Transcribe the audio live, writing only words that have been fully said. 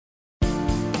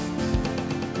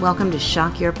Welcome to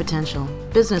Shock Your Potential,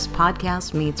 business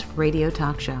podcast meets radio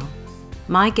talk show.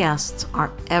 My guests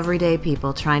are everyday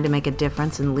people trying to make a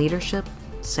difference in leadership,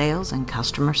 sales, and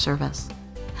customer service.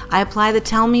 I apply the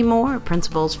Tell Me More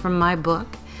principles from my book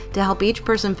to help each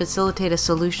person facilitate a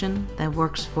solution that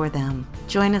works for them.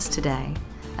 Join us today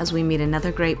as we meet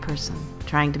another great person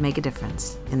trying to make a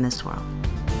difference in this world.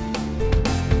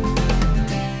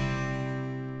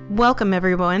 Welcome,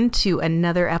 everyone, to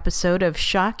another episode of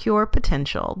Shock Your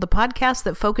Potential, the podcast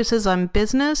that focuses on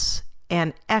business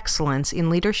and excellence in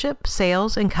leadership,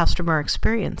 sales, and customer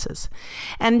experiences.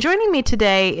 And joining me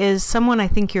today is someone I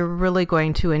think you're really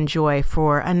going to enjoy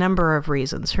for a number of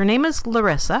reasons. Her name is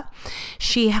Lorisa.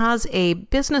 She has a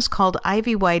business called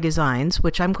IVY Designs,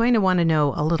 which I'm going to want to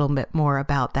know a little bit more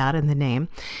about that in the name.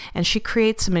 And she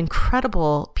creates some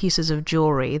incredible pieces of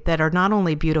jewelry that are not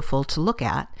only beautiful to look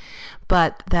at,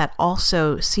 but that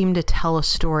also seem to tell a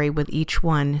story with each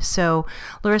one. So,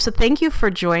 Lorisa, thank you for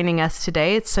joining us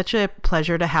today. It's such a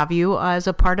pleasure to have you as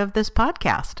a part of this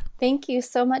podcast. Thank you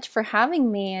so much for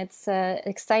having me. It's an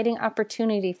exciting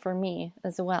opportunity for me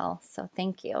as well. So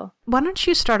thank you. Why don't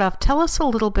you start off? Tell us a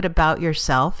little bit about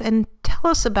yourself and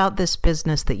tell us about this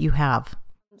business that you have.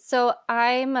 So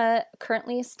I'm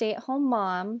currently a stay-at-home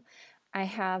mom. I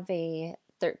have a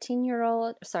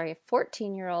 14-year-old,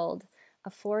 a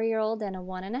 4-year-old, and a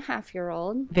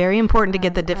 1.5-year-old. Very important to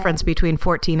get the difference between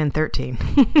 14 and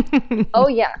 13. Oh,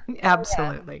 yeah.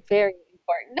 Absolutely. Yeah. Very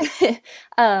important.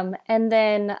 And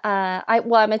then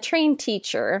I'm a trained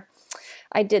teacher.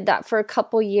 I did that for a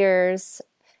couple years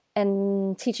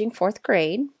and teaching 4th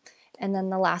grade. And then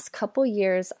the last couple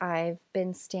years, I've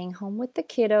been staying home with the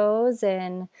kiddos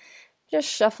and just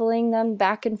shuffling them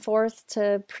back and forth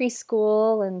to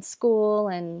preschool and school.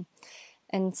 And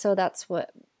so that's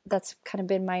kind of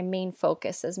been my main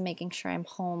focus, is making sure I'm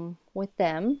home with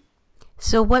them.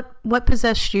 So what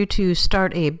possessed you to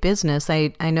start a business?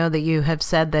 I know that you have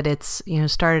said that it's,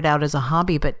 started out as a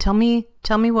hobby, but tell me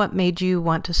what made you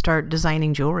want to start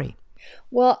designing jewelry?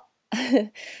 Well,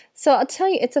 so I'll tell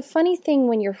you, it's a funny thing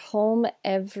when you're home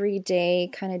every day,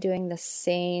 kind of doing the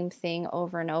same thing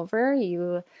over and over.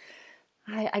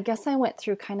 I guess I went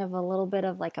through kind of a little bit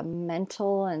of like a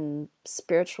mental and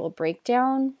spiritual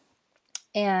breakdown.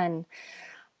 And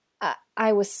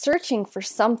I was searching for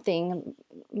something,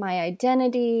 my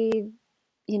identity.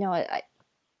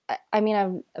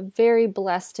 I'm very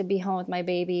blessed to be home with my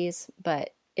babies,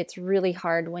 but it's really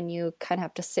hard when you kind of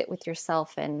have to sit with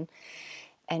yourself and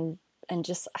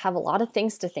just have a lot of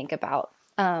things to think about.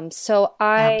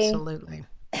 Absolutely.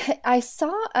 I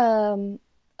saw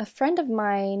a friend of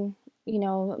mine,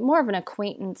 more of an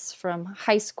acquaintance from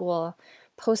high school,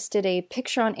 posted a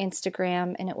picture on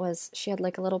Instagram, and she had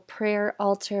like a little prayer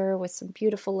altar with some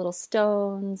beautiful little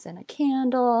stones and a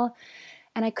candle.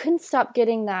 And I couldn't stop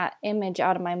getting that image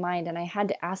out of my mind. And I had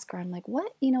to ask her, I'm like,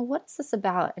 what's this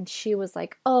about? And she was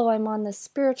like, oh, I'm on this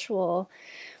spiritual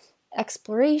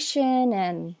exploration.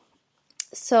 And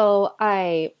so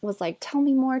I was like, tell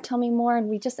me more. And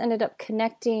we just ended up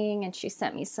connecting, and she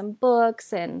sent me some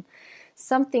books, and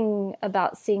something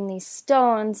about seeing these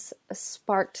stones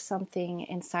sparked something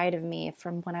inside of me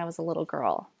from when I was a little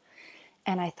girl.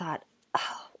 And I thought,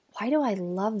 oh, why do I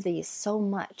love these so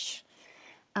much?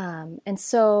 And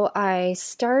so I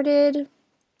started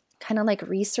kind of like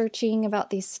researching about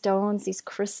these stones, these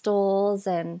crystals,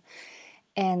 and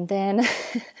then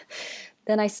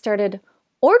then I started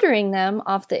ordering them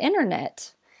off the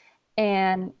internet.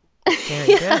 And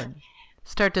very good.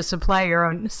 Start to supply your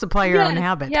own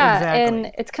habit. Yeah, exactly.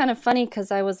 And it's kind of funny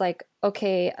because I was like,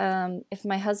 okay, if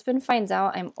my husband finds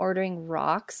out I'm ordering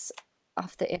rocks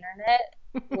off the internet,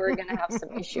 we're going to have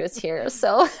some issues here.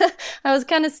 So I was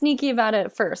kind of sneaky about it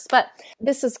at first. But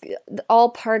this is all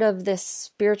part of this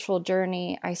spiritual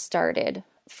journey I started.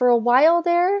 For a while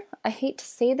there, I hate to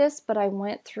say this, but I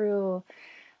went through,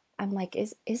 I'm like,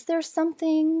 is there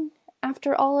something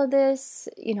after all of this?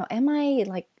 Am I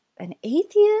like an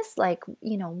atheist? Like,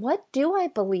 what do I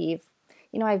believe?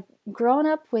 I've grown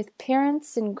up with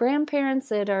parents and grandparents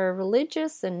that are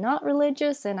religious and not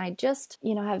religious, and I just,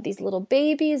 have these little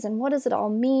babies, and what does it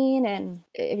all mean? And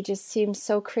it just seems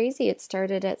so crazy. It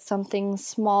started at something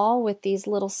small with these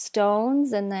little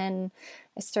stones, and then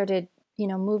I started,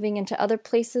 moving into other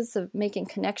places of making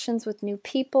connections with new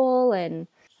people and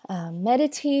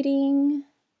meditating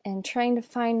and trying to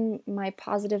find my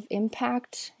positive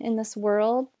impact in this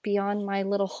world beyond my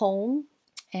little home.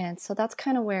 And so that's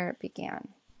kind of where it began.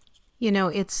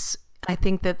 It's I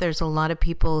think that there's a lot of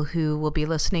people who will be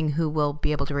listening who will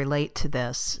be able to relate to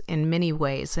this in many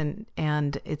ways. And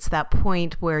it's that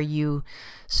point where you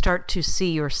start to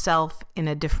see yourself in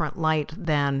a different light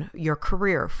than your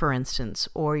career, for instance,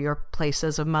 or your place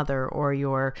as a mother, or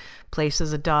your place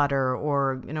as a daughter,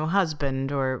 or,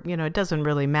 husband, or, it doesn't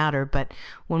really matter. But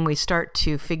when we start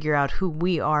to figure out who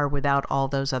we are without all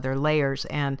those other layers,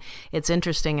 and it's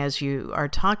interesting as you are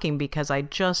talking, because I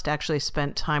just actually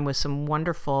spent time with some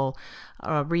wonderful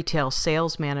retail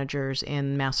sales managers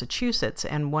in Massachusetts,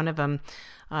 and one of them,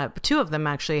 two of them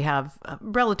actually have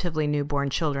relatively newborn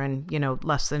children,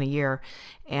 less than a year,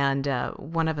 and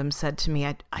one of them said to me,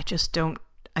 I just don't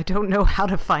know how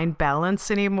to find balance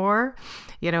anymore.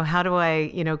 How do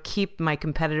I, keep my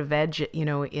competitive edge,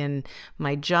 in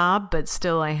my job, but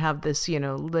still I have this,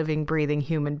 living, breathing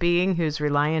human being who's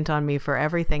reliant on me for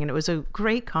everything. And it was a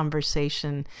great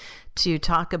conversation to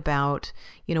talk about,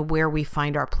 where we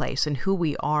find our place and who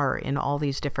we are in all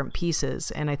these different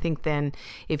pieces. And I think then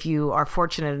if you are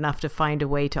fortunate enough to find a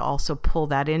way to also pull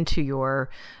that into your,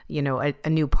 a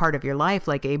new part of your life,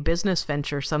 like a business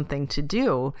venture, something to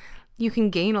do, you can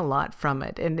gain a lot from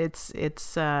it. And it's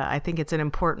I think it's an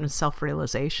important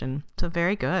self-realization. So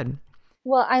very good.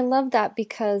 Well, I love that,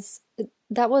 because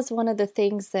that was one of the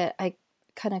things that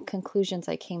conclusions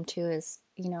I came to is,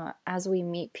 as we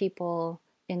meet people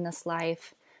in this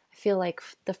life, I feel like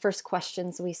the first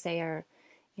questions we say are,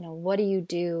 what do you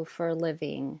do for a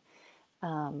living?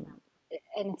 And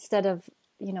instead of,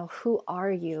 who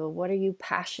are you? What are you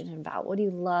passionate about? What do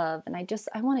you love? And I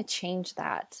want to change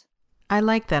that. I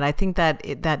like that. I think that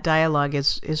that dialogue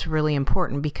is really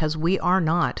important, because we are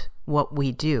not what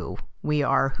we do. We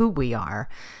are who we are.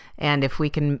 And if we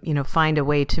can, find a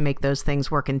way to make those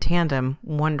things work in tandem,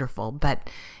 wonderful. But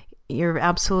you're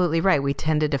absolutely right. We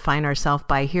tend to define ourselves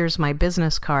by, here's my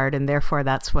business card, and therefore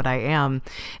that's what I am.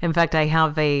 In fact, I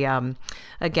have a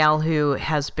gal who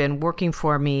has been working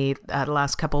for me the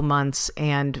last couple months,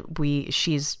 and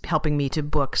she's helping me to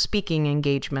book speaking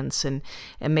engagements and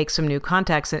make some new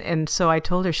contacts. And so I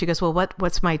told her, she goes, well,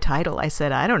 what's my title? I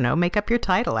said, I don't know, make up your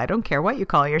title. I don't care what you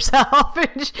call yourself.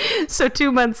 So 2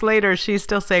 months later, she's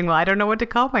still saying, well, I don't know what to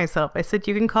call myself. I said,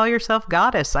 you can call yourself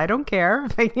goddess. I don't care.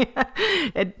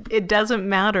 It doesn't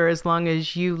matter as long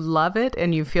as you love it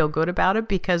and you feel good about it,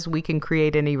 because we can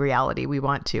create any reality we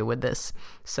want to with this.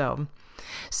 So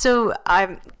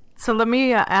let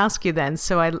me ask you then.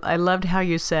 So I loved how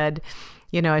you said,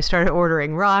 I started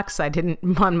ordering rocks. I didn't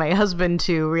want my husband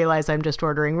to realize I'm just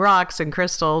ordering rocks and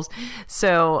crystals.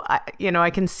 So, I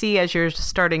can see as you're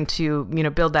starting to,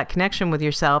 build that connection with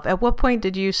yourself, at what point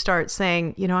did you start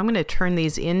saying, I'm going to turn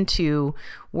these into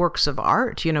works of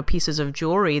art, pieces of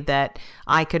jewelry that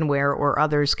I can wear or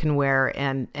others can wear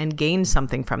and gain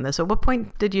something from this? At what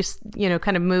point did you,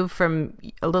 kind of move from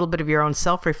a little bit of your own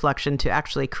self-reflection to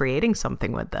actually creating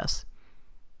something with this?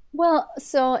 Well,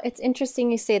 so it's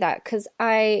interesting you say that, because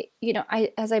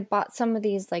as I bought some of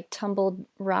these like tumbled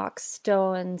rock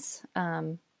stones,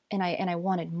 and I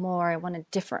wanted more, I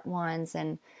wanted different ones,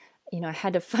 and I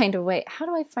had to find a way. How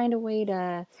do I find a way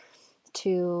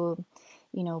to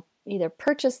either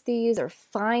purchase these or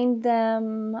find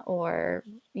them, or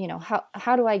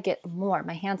how do I get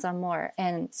my hands on more?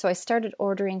 And so I started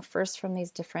ordering first from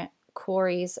these different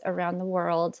quarries around the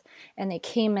world, and they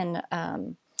came in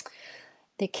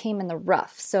the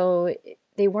rough. So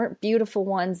they weren't beautiful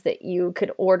ones that you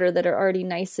could order that are already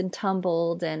nice and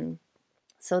tumbled. And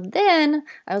so then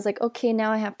I was like, okay,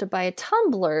 now I have to buy a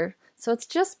tumbler. So it's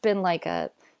just been like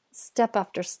a step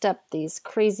after step, these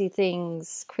crazy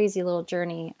things, crazy little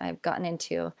journey I've gotten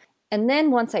into. And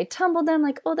then once I tumbled them,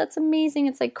 like, oh, that's amazing.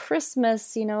 It's like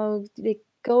Christmas, they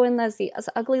go in as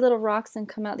ugly little rocks and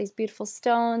come out these beautiful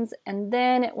stones. And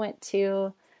then it went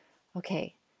to,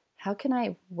 okay, how can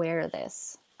I wear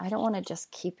this? I don't want to just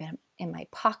keep it in my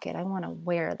pocket. I want to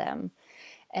wear them.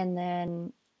 And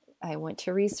then I went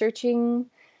to researching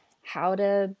how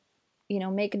to,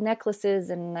 make necklaces.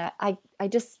 And I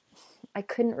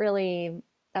couldn't really,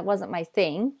 that wasn't my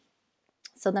thing.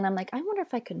 So then I'm like, I wonder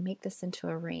if I could make this into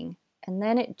a ring. And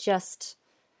then it just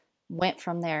went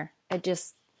from there. I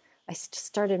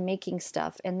started making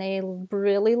stuff, and they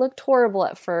really looked horrible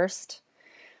at first,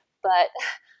 but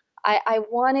I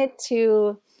wanted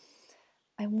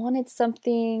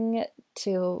something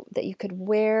that you could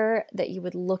wear, that you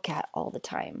would look at all the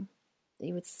time, that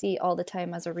you would see all the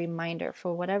time as a reminder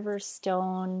for whatever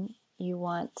stone you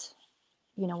want,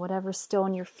 whatever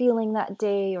stone you're feeling that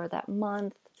day or that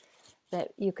month, that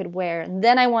you could wear. And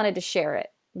then I wanted to share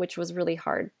it, which was really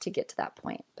hard to get to that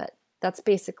point. But that's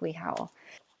basically how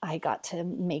I got to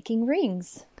making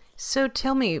rings. So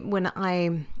tell me, when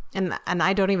I and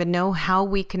I don't even know how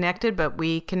we connected, but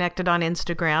we connected on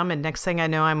Instagram. And next thing I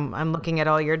know, I'm looking at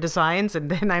all your designs, and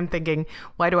then I'm thinking,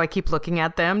 why do I keep looking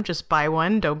at them? Just buy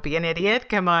one. Don't be an idiot.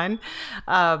 Come on.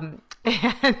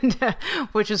 And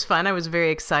which was fun. I was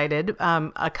very excited.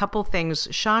 A couple things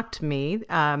shocked me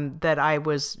that I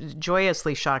was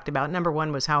joyously shocked about. Number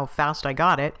one was how fast I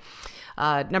got it.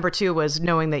 Number two was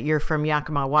knowing that you're from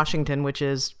Yakima, Washington, which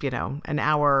is, an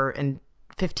hour and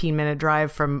 15-minute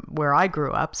drive from where I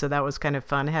grew up. So that was kind of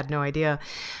fun. I had no idea.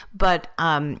 But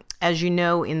as you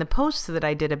know, in the posts that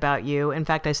I did about you, in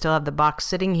fact, I still have the box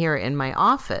sitting here in my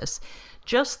office,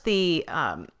 just the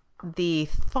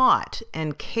thought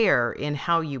and care in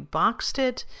how you boxed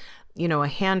it, a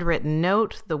handwritten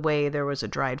note, the way there was a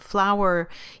dried flower.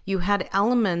 You had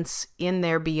elements in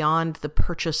there beyond the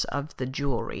purchase of the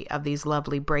jewelry, of these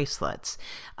lovely bracelets.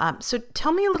 So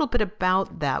tell me a little bit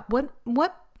about that.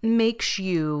 What makes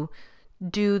you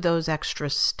do those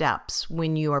extra steps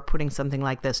when you are putting something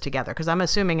like this together? Because I'm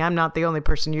assuming I'm not the only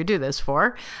person you do this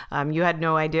for. You had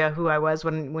no idea who I was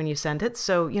when you sent it.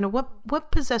 So,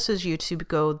 what possesses you to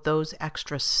go those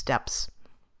extra steps?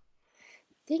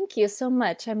 Thank you so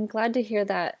much. I'm glad to hear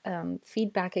that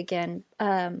feedback again.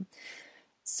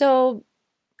 So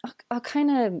I'll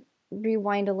kind of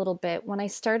rewind a little bit. When I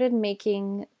started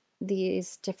making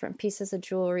these different pieces of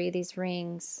jewelry, these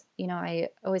rings, I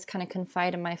always kind of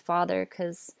confide in my father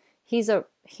because he's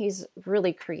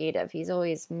really creative. He's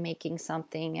always making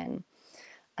something, and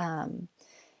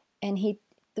the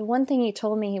one thing he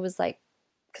told me, he was like,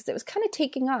 because it was kind of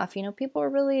taking off, people were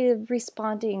really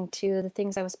responding to the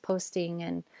things I was posting,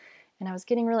 and I was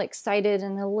getting really excited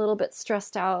and a little bit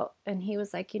stressed out. And he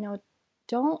was like,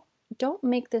 don't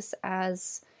make this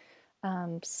as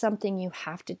something you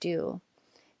have to do,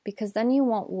 because then you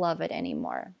won't love it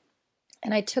anymore.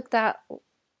 And I took that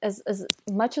as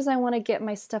much as I want to get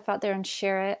my stuff out there and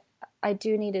share it, I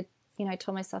do need to, I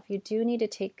told myself, you do need to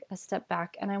take a step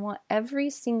back, and I want every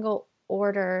single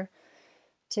order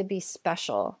to be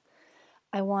special.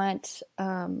 I want,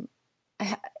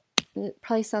 it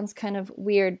probably sounds kind of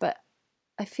weird, but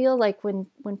I feel like when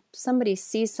somebody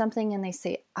sees something and they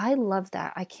say, I love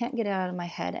that, I can't get it out of my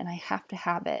head and I have to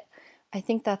have it. I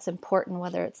think that's important,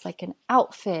 whether it's like an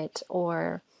outfit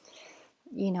or,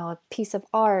 a piece of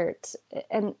art.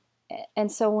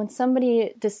 And so when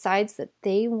somebody decides that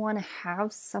they want to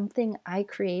have something I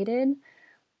created,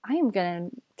 I am going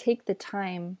to take the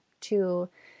time to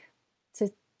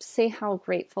say how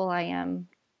grateful I am.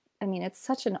 I mean, it's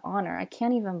such an honor. I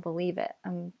can't even believe it.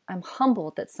 I'm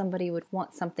humbled that somebody would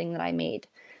want something that I made.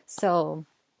 So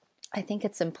I think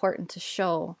it's important to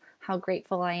show how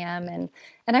grateful I am. And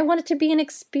I want it to be an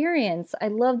experience. I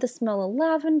love the smell of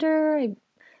lavender. I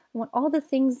want all the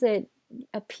things that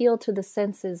appeal to the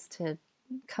senses to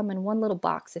come in one little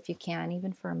box if you can,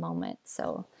 even for a moment.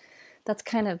 So that's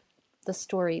kind of the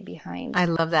story behind. I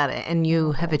love that, and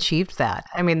you have achieved that.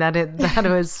 I mean, that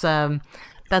was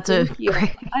that's a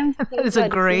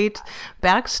great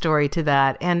backstory to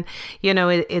that. And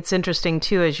it's interesting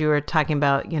too, as you were talking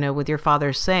about, with your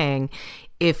father saying,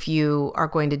 if you are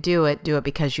going to do it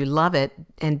because you love it,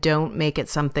 and don't make it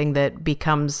something that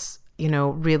becomes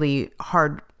really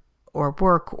hard or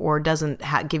work or doesn't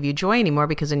give you joy anymore,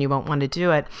 because then you won't want to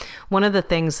do it. One of the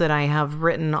things that I have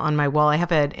written on my wall, I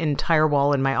have an entire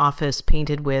wall in my office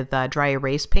painted with dry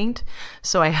erase paint.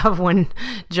 So I have one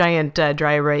giant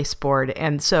dry erase board.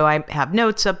 And so I have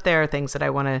notes up there, things that I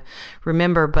want to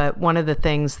remember. But one of the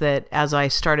things that, as I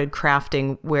started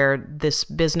crafting where this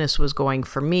business was going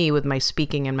for me with my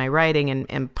speaking and my writing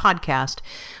and podcast,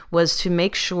 was to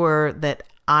make sure that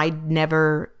I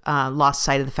never lost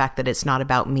sight of the fact that it's not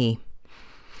about me.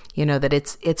 That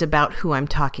it's about who I'm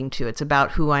talking to. It's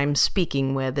about who I'm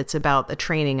speaking with. It's about the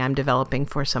training I'm developing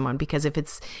for someone. Because if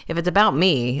it's about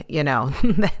me,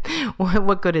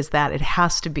 what good is that? It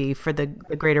has to be for the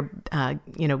greater,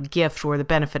 gift or the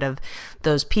benefit of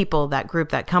those people, that group,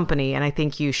 that company. And I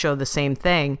think you show the same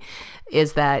thing,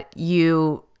 is that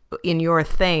you, in your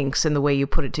thanks and the way you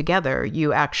put it together,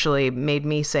 you actually made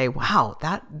me say, wow,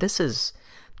 this is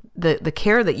the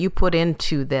care that you put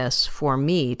into this for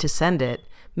me to send it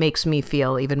makes me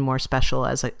feel even more special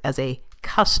as a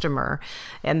customer.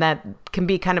 And that can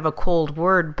be kind of a cold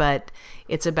word, but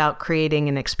it's about creating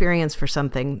an experience for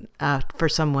something, for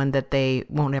someone that they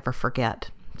won't ever forget.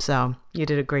 So you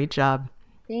did a great job.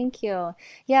 Thank you.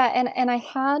 Yeah. And I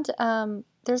had,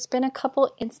 there's been a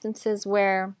couple instances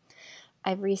where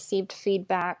I've received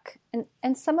feedback,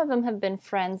 and some of them have been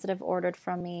friends that have ordered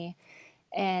from me.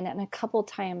 And a couple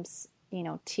times,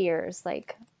 tears,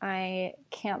 like, I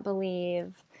can't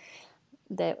believe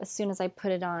that as soon as I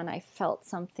put it on, I felt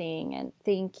something, and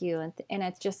thank you. And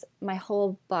it's just, my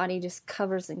whole body just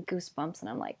covers in goosebumps. And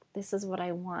I'm like, this is what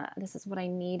I want. This is what I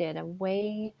needed, a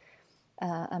way,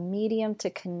 a medium to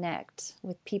connect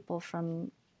with people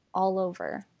from all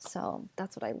over. So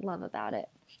that's what I love about it.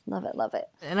 Love it, love it.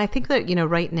 And I think that,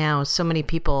 right now, so many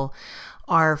people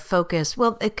are focused,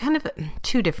 well, it kind of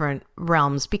two different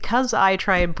realms. Because I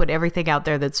try and put everything out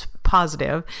there that's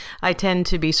positive, I tend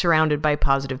to be surrounded by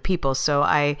positive people. So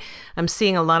I'm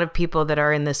seeing a lot of people that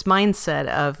are in this mindset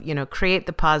of, create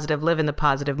the positive, live in the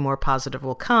positive, more positive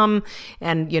will come.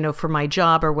 And, for my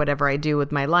job or whatever I do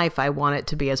with my life, I want it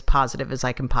to be as positive as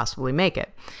I can possibly make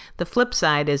it. The flip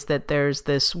side is that there's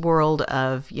this world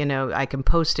of, I can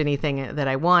post anything that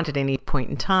I want at any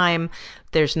point in time.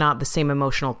 There's not the same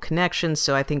emotional connection.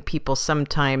 So I think people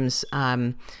sometimes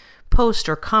post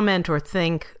or comment or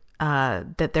think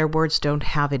that their words don't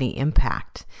have any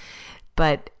impact.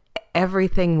 But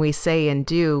everything we say and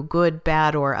do, good,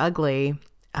 bad, or ugly,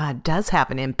 does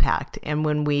have an impact. And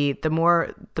when the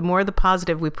more the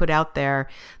positive we put out there,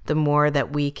 the more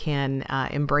that we can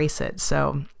embrace it.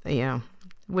 So,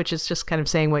 which is just kind of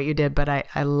saying what you did, but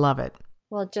I love it.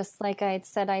 Well, just like I had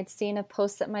said, I'd seen a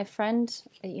post that my friend,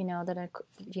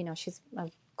 she's a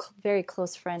very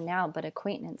close friend now, but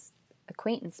acquaintance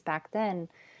back then,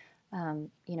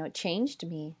 it changed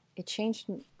me. It changed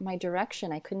my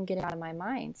direction. I couldn't get it out of my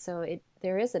mind. So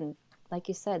like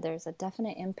you said, there's a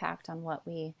definite impact on what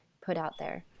we put out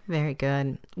there. Very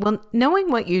good. Well, knowing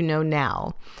what you know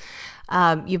now,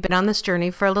 you've been on this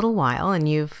journey for a little while, and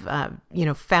you've,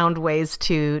 found ways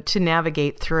to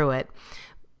navigate through it.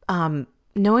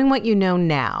 Knowing what you know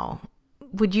now,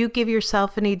 would you give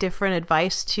yourself any different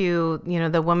advice to,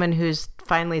 the woman who's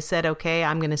finally said, okay,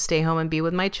 I'm going to stay home and be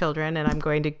with my children, and I'm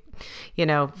going to,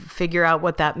 figure out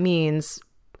what that means?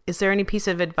 Is there any piece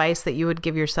of advice that you would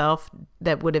give yourself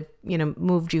that would have,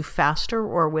 moved you faster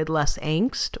or with less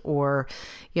angst, or,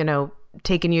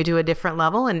 taken you to a different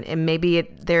level? And maybe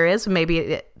there is,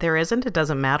 maybe there isn't. It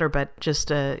doesn't matter, but just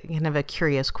a kind of a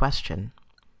curious question.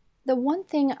 The one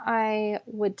thing I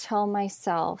would tell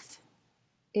myself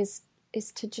is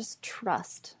to just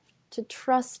trust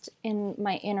in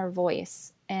my inner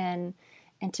voice and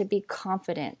to be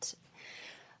confident.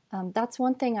 That's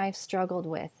one thing I've struggled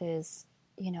with is,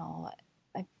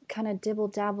 I kind of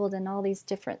dibble-dabbled in all these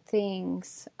different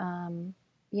things.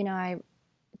 I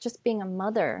just being a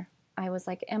mother, I was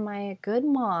like, am I a good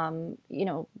mom?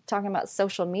 Talking about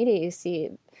social media, you see,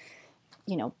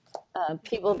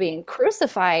 people being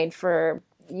crucified for,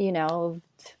 a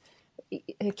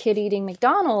kid eating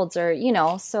McDonald's or,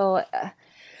 so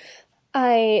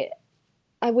I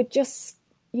would just,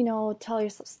 tell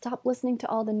yourself, stop listening to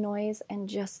all the noise and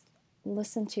just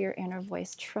listen to your inner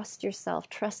voice. Trust yourself,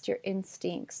 trust your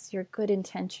instincts, your good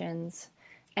intentions.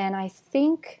 And I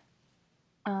think,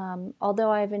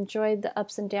 although I've enjoyed the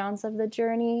ups and downs of the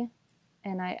journey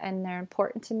and they're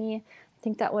important to me, I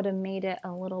think that would have made it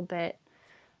a little bit,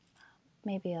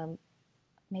 maybe a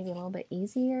little bit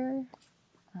easier,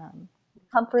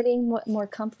 more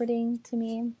comforting to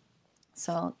me.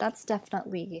 So that's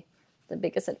definitely the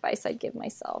biggest advice I'd give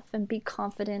myself, and be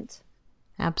confident.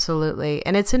 Absolutely.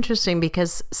 And it's interesting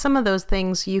because some of those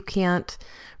things you can't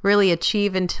really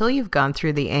achieve until you've gone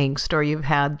through the angst, or you've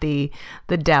had the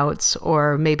doubts,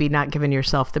 or maybe not given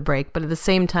yourself the break. But at the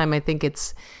same time, I think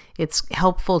it's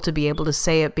helpful to be able to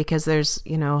say it, because there's,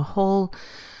 a whole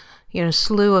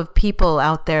slew of people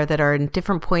out there that are in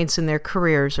different points in their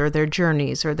careers or their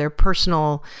journeys or their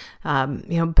personal,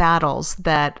 battles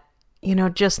that,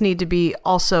 just need to be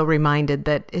also reminded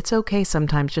that it's okay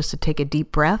sometimes just to take a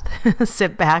deep breath,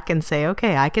 sit back and say,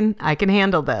 okay, I can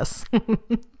handle this.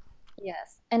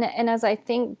 Yes. And as I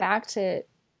think back to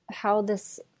how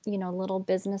this, little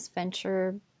business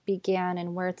venture began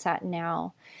and where it's at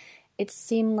now, it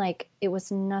seemed like it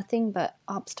was nothing but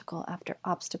obstacle after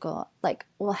obstacle. Like,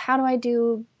 well, how do I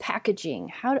do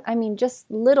packaging? Just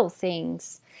little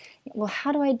things. Well,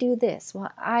 how do I do this?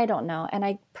 Well, I don't know. And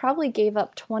I probably gave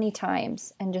up 20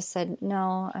 times and just said,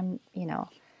 no,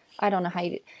 I don't know how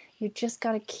you just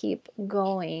got to keep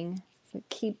going,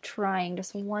 keep trying,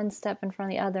 just one step in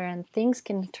front of the other, and things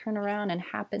can turn around and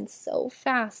happen so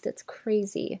fast. It's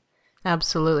crazy.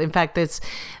 Absolutely. In fact, it's,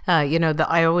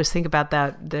 I always think about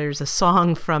that. There's a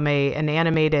song from an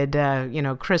animated,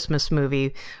 Christmas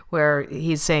movie where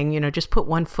he's saying, just put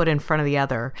one foot in front of the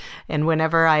other. And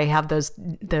whenever I have those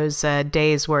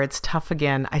days where it's tough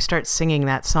again, I start singing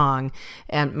that song,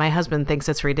 and my husband thinks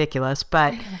it's ridiculous,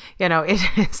 but,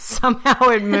 somehow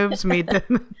it moves me to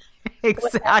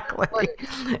Exactly.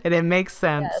 And it makes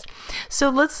sense. Yes. So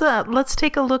let's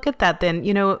take a look at that then.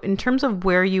 In terms of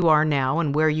where you are now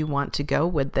and where you want to go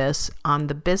with this on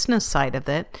the business side of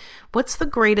it, what's the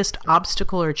greatest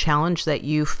obstacle or challenge that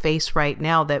you face right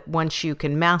now that once you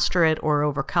can master it or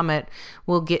overcome it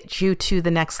will get you to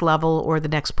the next level or the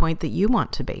next point that you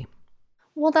want to be?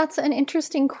 Well, that's an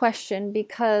interesting question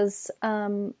because,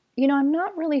 I'm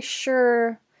not really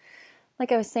sure.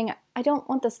 Like I was saying, I don't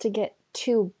want this to get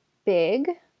too big.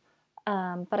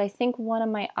 But I think one of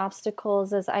my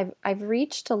obstacles is I've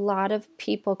reached a lot of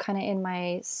people kind of in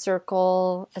my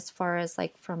circle as far as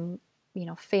like from,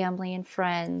 family and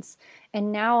friends.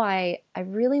 And now I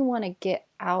really want to get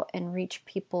out and reach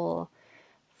people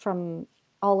from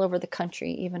all over the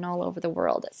country, even all over the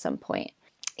world at some point.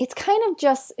 It's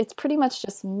pretty much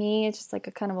just me. It's just like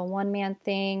a kind of a one man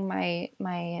thing.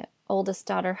 My oldest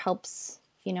daughter helps,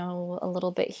 a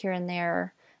little bit here and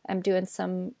there. I'm doing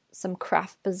some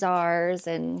craft bazaars,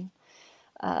 and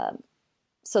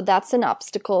so that's an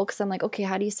obstacle because I'm like, okay,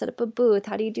 how do you set up a booth?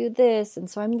 How do you do this? And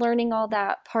so I'm learning all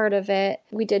that part of it.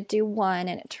 We did do one,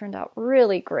 and it turned out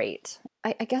really great.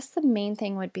 I guess the main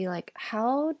thing would be like,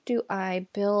 how do I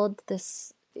build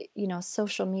this?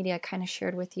 Social media I kind of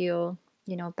shared with you,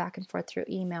 back and forth through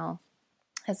email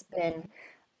has been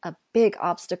a big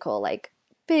obstacle, like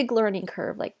big learning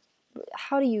curve. Like,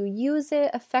 how do you use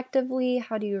it effectively?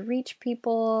 How do you reach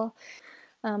people?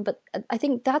 But I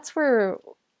think that's where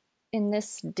in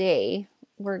this day,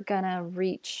 we're gonna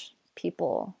reach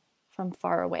people from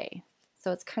far away.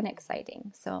 So it's kind of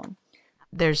exciting. So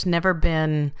There's never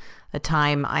been a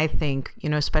time, I think,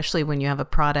 especially when you have a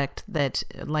product that,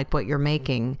 like what you're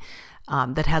making,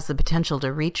 that has the potential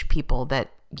to reach people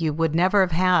that you would never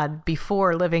have had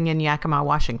before living in Yakima,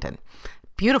 Washington.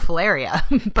 Beautiful area,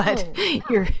 but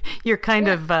you're kind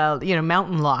of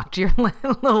mountain locked. You're a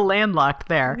little landlocked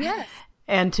there. yes,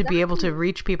 And to be able to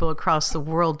reach people across the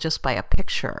world just by a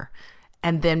picture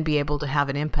and then be able to have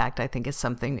an impact, I think is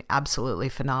something absolutely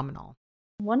phenomenal.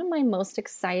 one of my most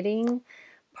exciting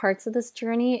parts of this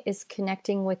journey is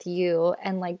connecting with you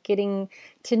and like getting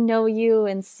to know you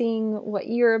and seeing what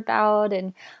you're about. And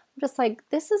I'm just like,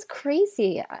 this is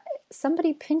crazy.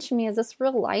 Somebody pinched me. Is this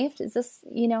real life? Is this,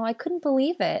 I couldn't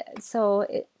believe it. So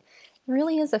it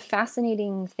really is a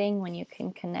fascinating thing when you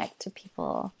can connect to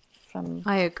people from.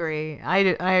 I agree. I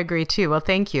agree too. Well,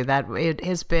 thank you. That it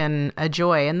has been a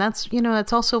joy. And that's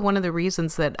also one of the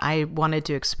reasons that I wanted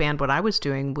to expand what I was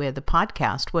doing with the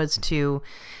podcast was to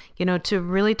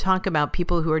really talk about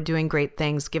people who are doing great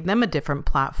things, give them a different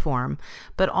platform,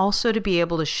 but also to be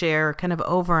able to share kind of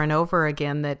over and over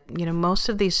again that, most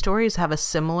of these stories have a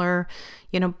similar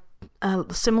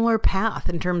path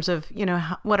in terms of,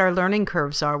 what our learning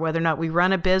curves are, whether or not we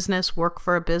run a business, work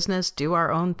for a business, do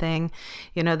our own thing,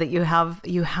 that you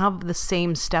have the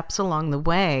same steps along the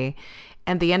way.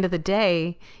 And at the end of the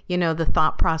day, the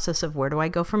thought process of where do I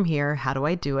go from here? How do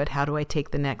I do it? How do I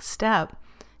take the next step?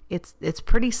 It's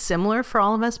pretty similar for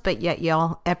all of us, but yet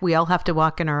we all have to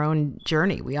walk in our own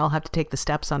journey. We all have to take the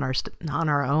steps on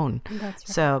our own. That's right.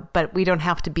 So, but we don't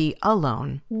have to be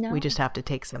alone. No. We just have to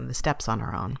take some of the steps on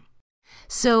our own.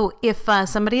 So if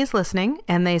somebody is listening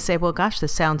and they say, well, gosh,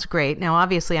 this sounds great. Now,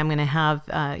 obviously, I'm going to have,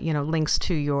 links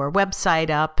to your website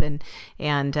up and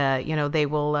they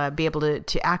will be able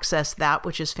to access that,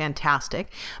 which is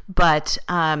fantastic. But,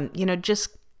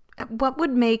 just what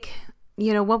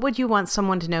would you want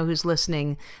someone to know who's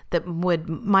listening that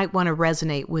might want to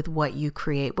resonate with what you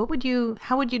create?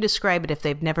 How would you describe it if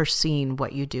they've never seen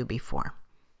what you do before?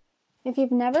 If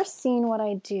you've never seen what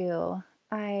I do,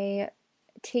 I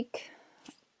take,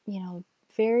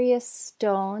 various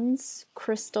stones,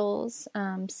 crystals,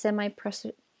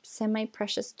 semi-precious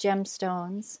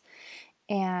gemstones,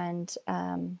 and,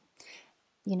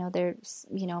 there's,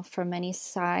 from any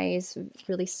size,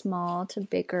 really small to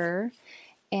bigger.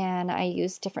 And I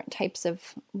use different types of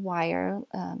wire,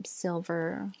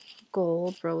 silver,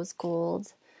 gold, rose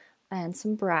gold, and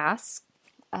some brass.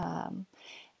 And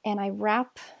I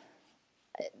wrap.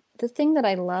 The thing that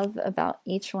I love about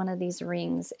each one of these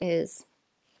rings is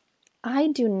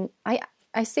I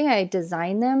say I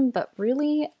design them, but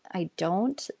really I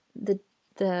don't. The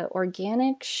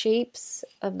organic shapes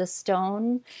of the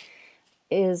stone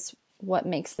is what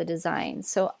makes the design.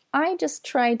 So I just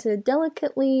try to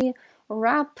delicately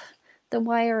wrap the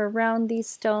wire around these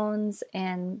stones,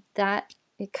 and that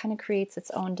it kind of creates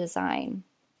its own design.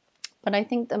 But I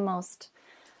think the most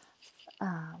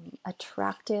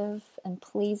attractive and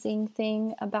pleasing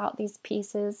thing about these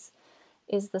pieces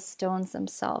is the stones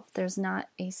themselves. There's not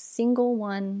a single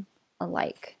one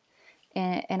alike,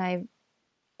 and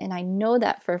and I know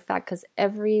that for a fact because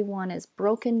everyone is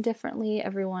broken differently.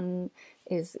 Every one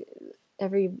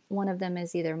of them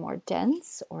is either more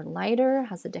dense or lighter,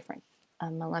 has a different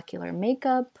molecular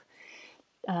makeup.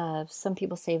 Some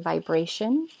people say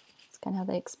vibration. That's kind of how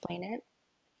they explain it.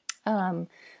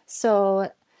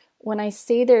 So when I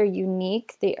say they're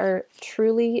unique, they are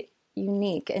truly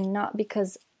unique, and not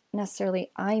because necessarily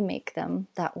I make them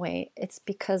that way. It's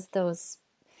because those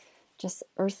just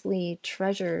earthly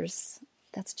treasures,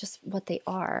 that's just what they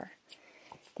are.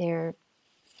 They're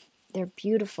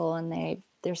beautiful, and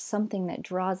there's something that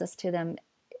draws us to them.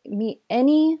 Meet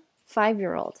any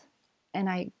 5-year-old, and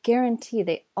I guarantee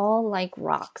they all like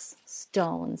rocks,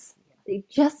 stones. They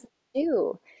just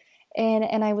do.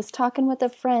 And I was talking with a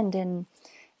friend,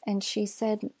 and she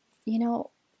said, you know,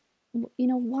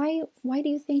 why do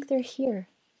you think they're here?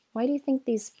 Why do you think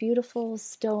these beautiful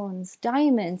stones,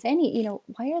 diamonds,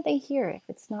 why are they here if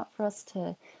it's not for us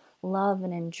to love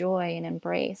and enjoy and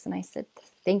embrace? And I said,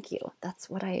 thank you. That's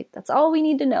all we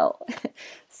need to know.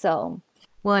 So.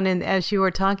 Well, and as you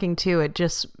were talking too,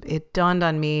 it dawned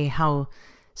on me how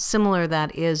similar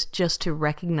that is just to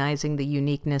recognizing the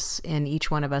uniqueness in each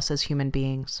one of us as human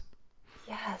beings.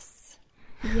 Yes.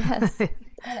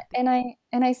 and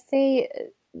I say,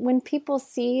 when people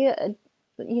see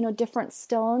different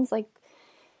stones, like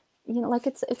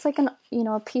it's like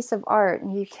a piece of art,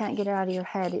 and you can't get it out of your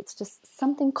head. It's just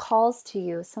something calls to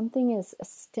you. Something is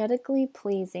aesthetically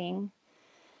pleasing,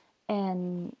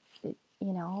 and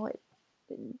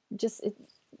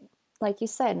like you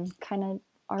said, kind of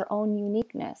our own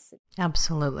uniqueness.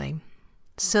 Absolutely.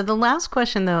 So the last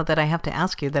question, though, that I have to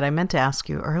ask you, that I meant to ask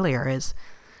you earlier, is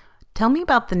tell me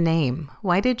about the name.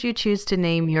 Why did you choose to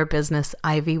name your business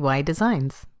IVY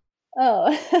Designs?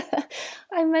 Oh,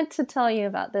 I meant to tell you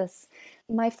about this.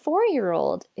 My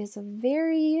 4-year-old is a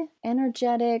very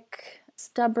energetic,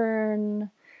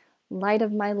 stubborn, light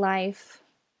of my life.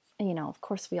 Of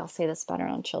course, we all say this about our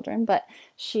own children, but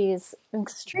she's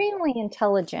extremely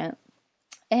intelligent.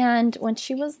 And when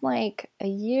she was like a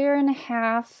year and a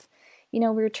half, we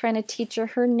were trying to teach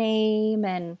her name,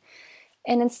 and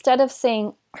instead of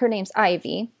saying, her name's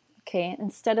Ivy, okay,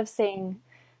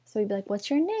 so we'd be like, what's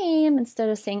your name? Instead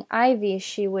of saying Ivy,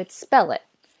 she would spell it.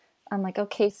 I'm like,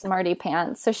 okay, smarty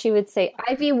pants. So she would say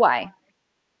IVY.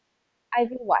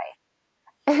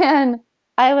 And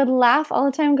I would laugh all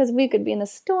the time because we could be in the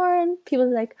store and people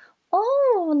would be like,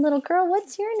 oh, little girl,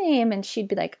 what's your name? And she'd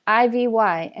be like,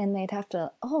 IVY. And they'd have to,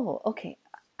 oh, okay.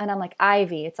 And I'm like,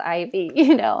 Ivy, it's Ivy,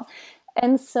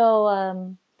 And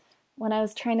so when I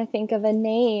was trying to think of a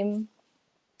name,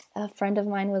 a friend of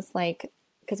mine was like,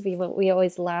 because we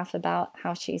always laugh about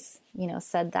how she's,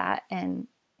 said that. And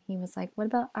he was like, what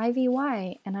about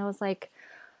IVY? And I was like,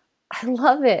 I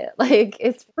love it. Like,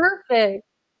 it's perfect.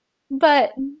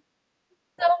 But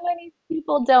so many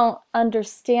people don't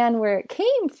understand where it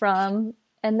came from.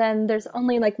 And then there's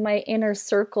only like my inner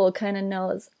circle kind of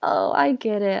knows, oh, I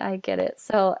get it.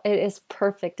 So it is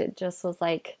perfect. It just was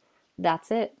like,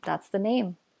 that's it. That's the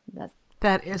name.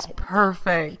 That is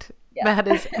perfect. Yeah. That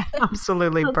is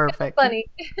absolutely perfect. Funny.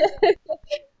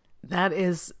 That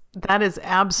is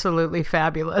absolutely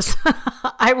fabulous.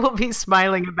 I will be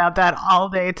smiling about that all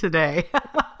day today.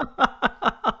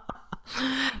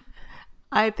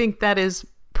 I think that is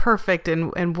perfect,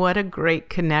 and what a great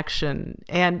connection.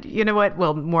 And you know what?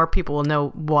 Well, more people will know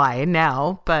why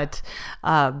now, but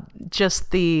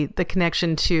just the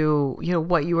connection to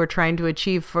what you were trying to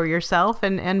achieve for yourself,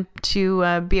 and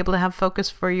to be able to have focus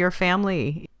for your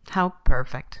family. How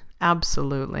perfect.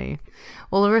 Absolutely.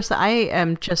 Well, Lorisa, I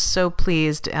am just so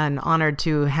pleased and honored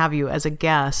to have you as a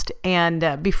guest.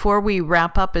 And before we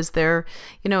wrap up, is there,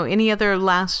 any other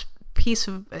last piece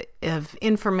of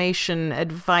information,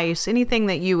 advice, anything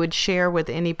that you would share with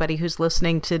anybody who's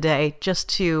listening today, just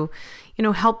to,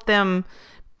 help them,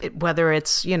 whether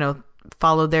it's,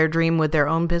 follow their dream with their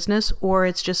own business, or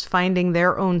it's just finding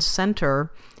their own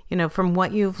center, from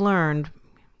what you've learned,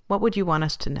 what would you want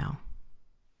us to know?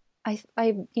 I've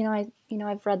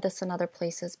read this in other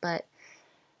places, but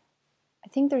I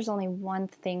think there's only one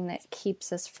thing that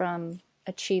keeps us from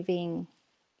achieving,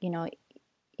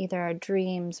 either our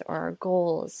dreams or our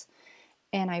goals.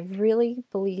 And I really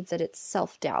believe that it's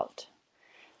self-doubt.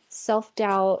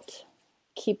 Self-doubt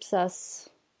keeps us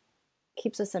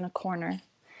in a corner.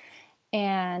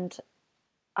 And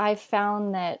I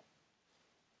found that,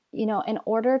 in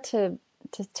order to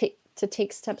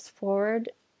take steps forward,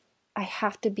 I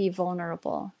have to be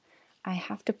vulnerable. I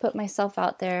have to put myself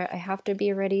out there. I have to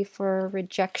be ready for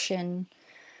rejection.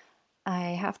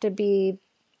 I have to be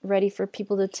ready for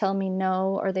people to tell me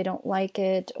no, or they don't like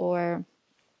it, or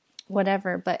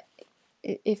whatever. But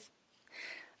if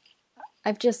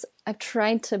I've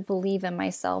tried to believe in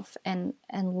myself and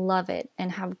love it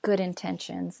and have good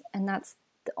intentions. And that's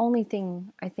the only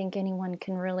thing I think anyone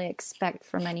can really expect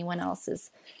from anyone else is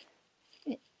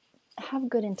have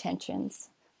good intentions.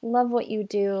 Love what you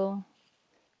do.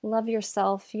 Love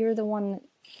yourself. You're the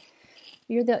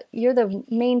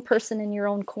main person in your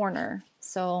own corner.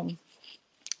 So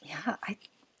yeah,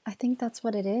 I think that's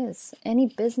what it is. Any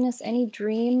business, any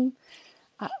dream,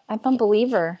 I'm a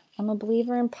believer. I'm a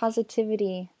believer in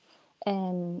positivity,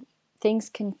 and things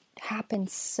can happen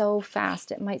so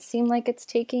fast. It might seem like it's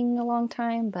taking a long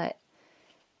time, but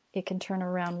it can turn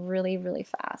around really, really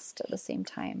fast at the same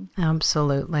time.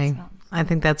 Absolutely. I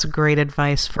think that's great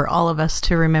advice for all of us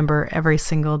to remember every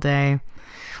single day.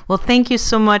 Well, thank you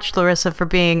so much, Lorisa, for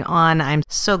being on. I'm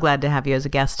so glad to have you as a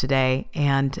guest today,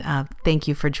 and thank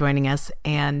you for joining us.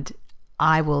 And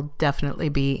I will definitely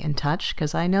be in touch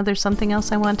because I know there's something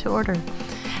else I want to order.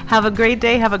 Have a great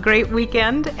day. Have a great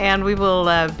weekend, and we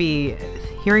will be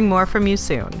hearing more from you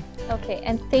soon. Okay,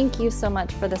 and thank you so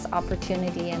much for this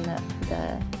opportunity and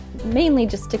the mainly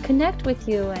just to connect with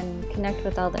you and connect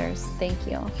with others. Thank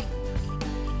you.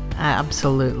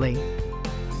 Absolutely.